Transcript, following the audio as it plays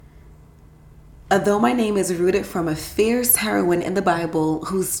Although my name is rooted from a fierce heroine in the Bible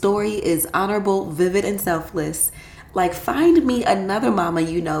whose story is honorable, vivid, and selfless, like find me another mama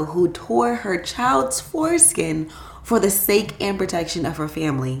you know who tore her child's foreskin for the sake and protection of her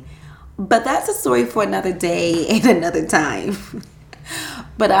family. But that's a story for another day and another time.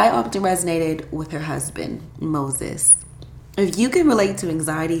 But I often resonated with her husband, Moses. If you can relate to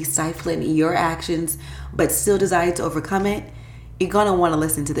anxiety stifling your actions but still desire to overcome it, you're going to want to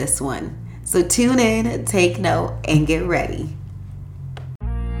listen to this one. So tune in, take note, and get ready.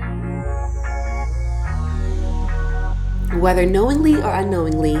 Whether knowingly or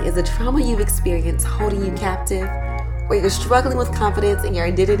unknowingly, is the trauma you've experienced holding you captive? Or you're struggling with confidence in your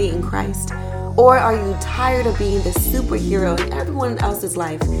identity in Christ? Or are you tired of being the superhero in everyone else's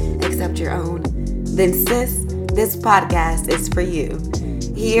life except your own? Then sis, this podcast is for you.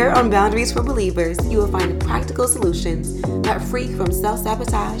 Here on Boundaries for Believers, you will find practical solutions that free you from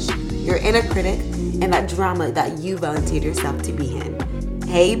self-sabotage, your inner critic, and that drama that you volunteered yourself to be in.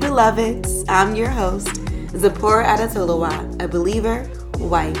 Hey beloveds, I'm your host, Zipporah Adatolowa, a believer,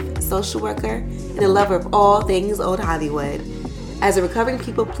 wife, social worker, and a lover of all things old Hollywood. As a recovering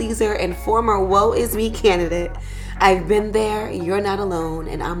people pleaser and former woe is me candidate, I've been there, you're not alone,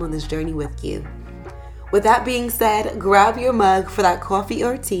 and I'm on this journey with you. With that being said, grab your mug for that coffee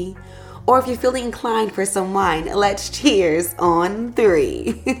or tea, or if you're feeling inclined for some wine, let's cheers on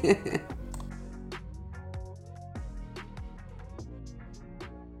 3.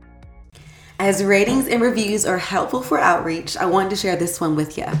 As ratings and reviews are helpful for outreach, I wanted to share this one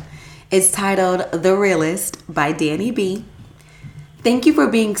with you. It's titled The Realist by Danny B. Thank you for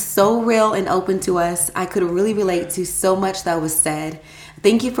being so real and open to us. I could really relate to so much that was said.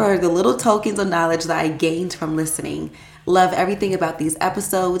 Thank you for the little tokens of knowledge that I gained from listening. Love everything about these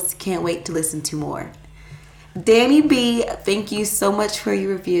episodes. Can't wait to listen to more. Danny B, thank you so much for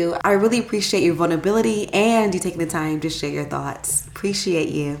your review. I really appreciate your vulnerability and you taking the time to share your thoughts. Appreciate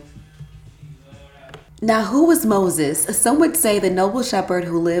you. Now, who was Moses? Some would say the noble shepherd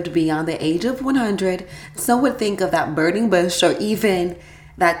who lived beyond the age of 100. Some would think of that burning bush or even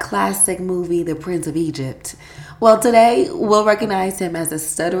that classic movie, The Prince of Egypt. Well, today we'll recognize him as a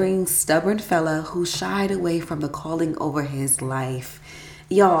stuttering, stubborn fella who shied away from the calling over his life.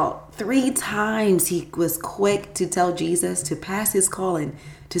 Y'all, 3 times he was quick to tell Jesus to pass his calling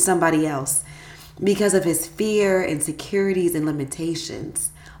to somebody else because of his fear, insecurities, and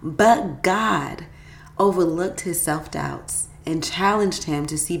limitations. But God overlooked his self-doubts and challenged him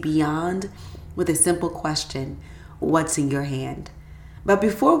to see beyond with a simple question, what's in your hand? But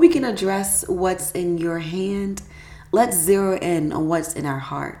before we can address what's in your hand, let's zero in on what's in our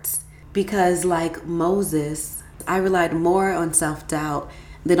hearts. Because like Moses, I relied more on self-doubt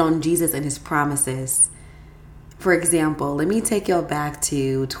than on Jesus and his promises. For example, let me take y'all back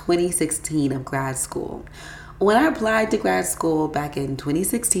to 2016 of grad school. When I applied to grad school back in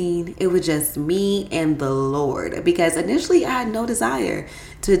 2016, it was just me and the Lord because initially I had no desire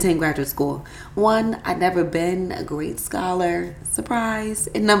to attend graduate school. 1, I'd never been a great scholar, surprise.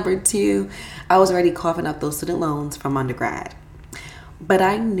 And number 2, I was already coughing up those student loans from undergrad. But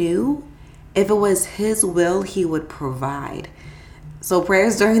I knew if it was his will, he would provide. So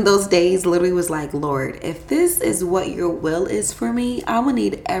prayers during those days literally was like, Lord, if this is what your will is for me, I will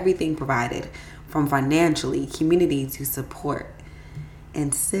need everything provided. From financially, community to support.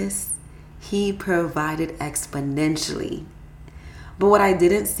 And sis, he provided exponentially. But what I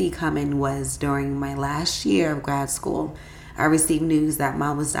didn't see coming was during my last year of grad school, I received news that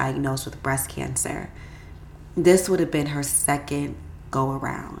mom was diagnosed with breast cancer. This would have been her second go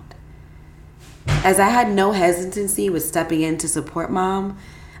around. As I had no hesitancy with stepping in to support mom,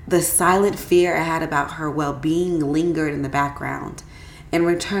 the silent fear I had about her well-being lingered in the background. In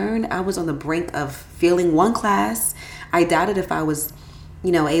return, I was on the brink of failing one class. I doubted if I was,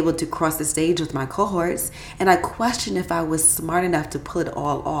 able to cross the stage with my cohorts, and I questioned if I was smart enough to pull it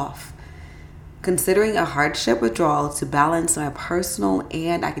all off. Considering a hardship withdrawal to balance my personal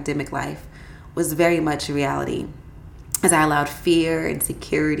and academic life was very much a reality, as I allowed fear,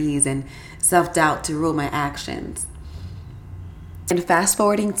 insecurities, and self-doubt to rule my actions. And fast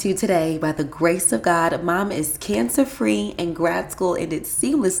forwarding to today, by the grace of God, mom is cancer-free and grad school ended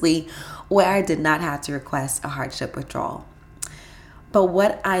seamlessly where I did not have to request a hardship withdrawal. But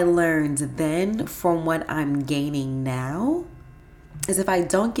what I learned then from what I'm gaining now is if I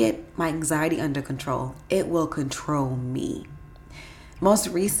don't get my anxiety under control, it will control me. Most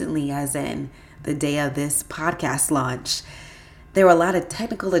recently, as in the day of this podcast launch, there were a lot of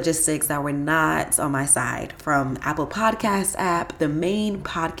technical logistics that were not on my side. From Apple Podcast app, the main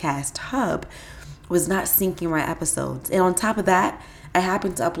podcast hub was not syncing my episodes. And on top of that, I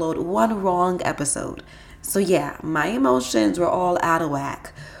happened to upload one wrong episode. So yeah, my emotions were all out of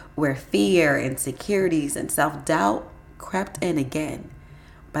whack, where fear, insecurities, and self-doubt crept in again.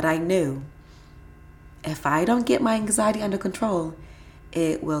 But I knew if I don't get my anxiety under control,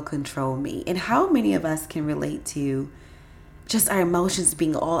 it will control me. And how many of us can relate to just our emotions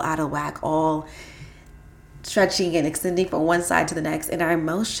being all out of whack, all stretching and extending from one side to the next, and our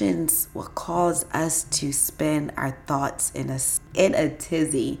emotions will cause us to spin our thoughts in a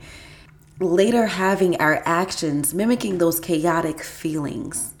tizzy, later having our actions mimicking those chaotic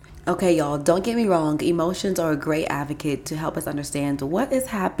feelings. Okay, y'all, don't get me wrong. Emotions are a great advocate to help us understand what is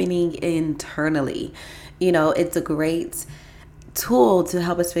happening internally. It's a great tool to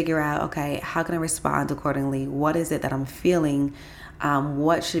help us figure out, okay, how can I respond accordingly? What is it that I'm feeling?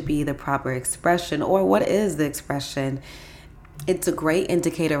 What should be the proper expression, or what is the expression? It's a great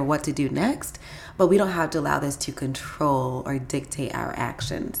indicator of what to do next, but we don't have to allow this to control or dictate our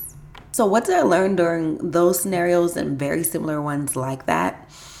actions. So what did I learn during those scenarios and very similar ones like that?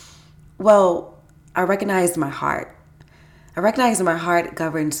 Well, I recognized my heart. My heart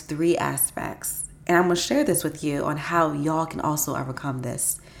governs 3 aspects. And I'm going to share this with you on how y'all can also overcome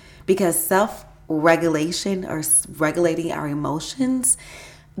this. Because self-regulation, or regulating our emotions,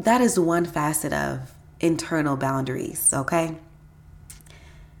 that is one facet of internal boundaries, okay?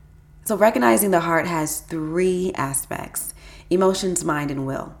 So recognizing the heart has 3 aspects: emotions, mind, and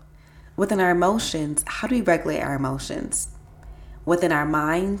will. Within our emotions, how do we regulate our emotions? Within our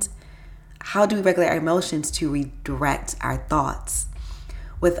mind, how do we regulate our emotions to redirect our thoughts?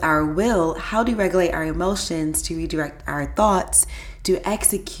 With our will, how do we regulate our emotions to redirect our thoughts to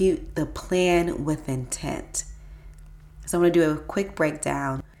execute the plan with intent? So I'm going to do a quick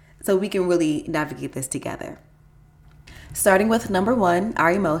breakdown so we can really navigate this together. Starting with number 1,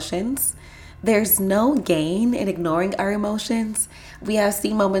 our emotions. There's no gain in ignoring our emotions. We have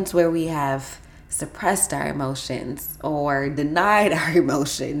seen moments where we have suppressed our emotions or denied our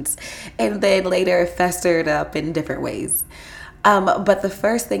emotions, and then later festered up in different ways. But the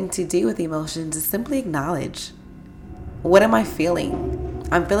first thing to do with emotions is simply acknowledge, what am I feeling?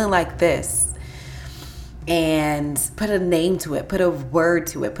 I'm feeling like this. And put a name to it, put a word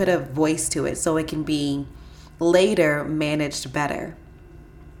to it, put a voice to it so it can be later managed better.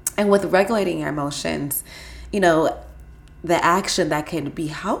 And with regulating our emotions, the action that can be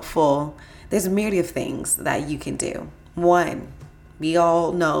helpful, there's a myriad of things that you can do. 1, we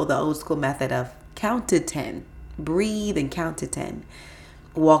all know the old school method of count to 10. Breathe and count to 10.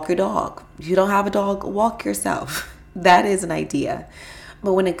 Walk your dog. If you don't have a dog, walk yourself. That is an idea.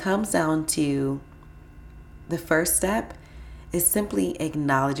 But when it comes down to the first step, is simply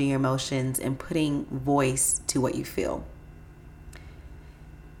acknowledging your emotions and putting voice to what you feel.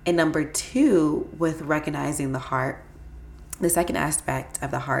 And number 2, with recognizing the heart, the second aspect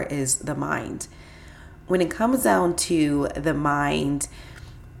of the heart is the mind. When it comes down to the mind,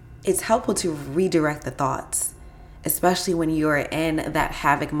 it's helpful to redirect the thoughts, especially when you're in that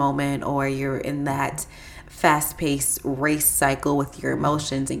havoc moment or you're in that fast-paced race cycle with your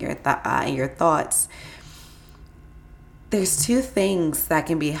emotions and your thoughts. There's 2 things that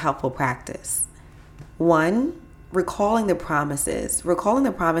can be a helpful practice. 1, recalling the promises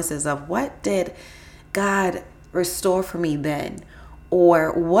of what did God restore for me then,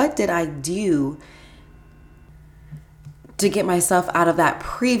 or what did I do to get myself out of that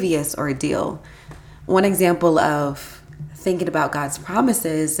previous ordeal. One example of thinking about God's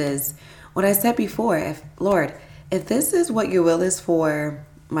promises is what I said before. Lord, if this is what your will is for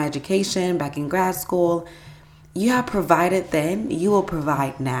my education back in grad school, you have provided then, you will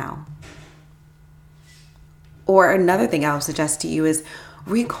provide now. Or another thing I would suggest to you is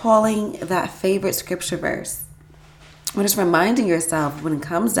recalling that favorite scripture verse. Or just reminding yourself, when it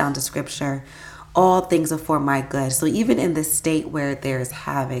comes down to scripture, all things are for my good. So even in this state where there's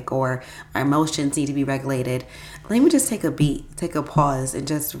havoc or our emotions need to be regulated, let me just take a beat, take a pause, and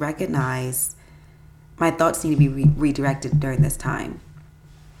just recognize my thoughts need to be redirected during this time.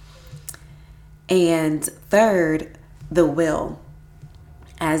 And 3rd, the will,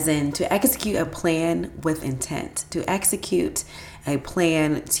 as in to execute a plan with intent, to execute a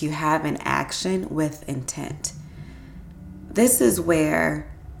plan, to have an action with intent. This is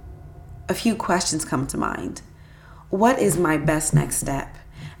where a few questions come to mind. What is my best next step?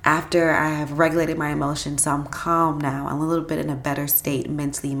 After I have regulated my emotions, so I'm calm now, I'm a little bit in a better state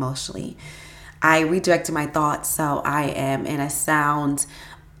mentally, emotionally. I redirected my thoughts so I am in a sound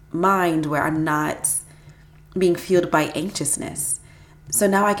mind where I'm not being fueled by anxiousness. So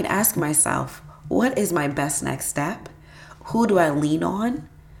now I can ask myself, what is my best next step? Who do I lean on?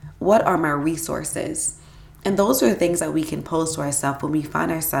 What are my resources? And those are things that we can pose to ourselves when we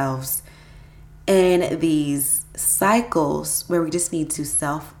find ourselves in these cycles where we just need to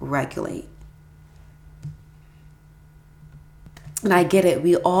self-regulate. And I get it,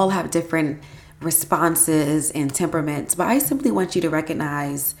 we all have different responses and temperaments, but I simply want you to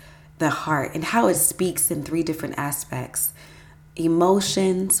recognize the heart and how it speaks in 3 different aspects.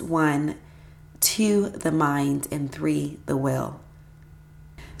 Emotions, 1, 2, the mind, and 3, the will.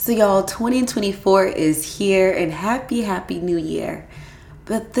 So y'all, 2024 is here, and happy new year.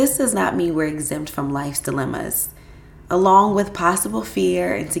 But this does not mean we're exempt from life's dilemmas. Along with possible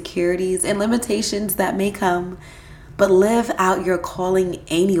fear, insecurities, and limitations that may come, but live out your calling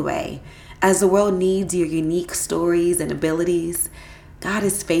anyway. As the world needs your unique stories and abilities, God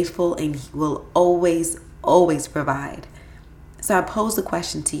is faithful and He will always provide. So I pose the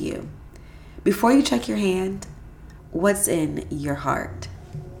question to you. Before you check your hand, what's in your heart?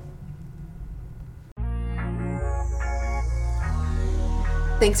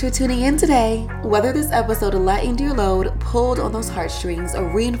 Thanks for tuning in today. Whether this episode lightened your load, pulled on those heartstrings, or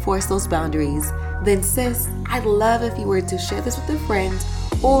reinforced those boundaries, then sis, I'd love if you were to share this with a friend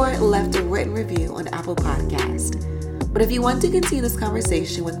or left a written review on Apple Podcast. But if you want to continue this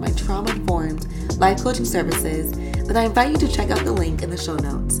conversation with my trauma-informed life coaching services, then I invite you to check out the link in the show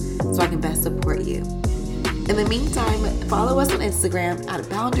notes so I can best support you. In the meantime, follow us on Instagram at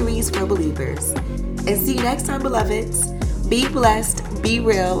Boundaries for Believers. And see you next time, beloveds. Be blessed, be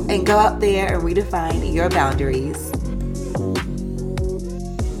real, and go out there and redefine your boundaries.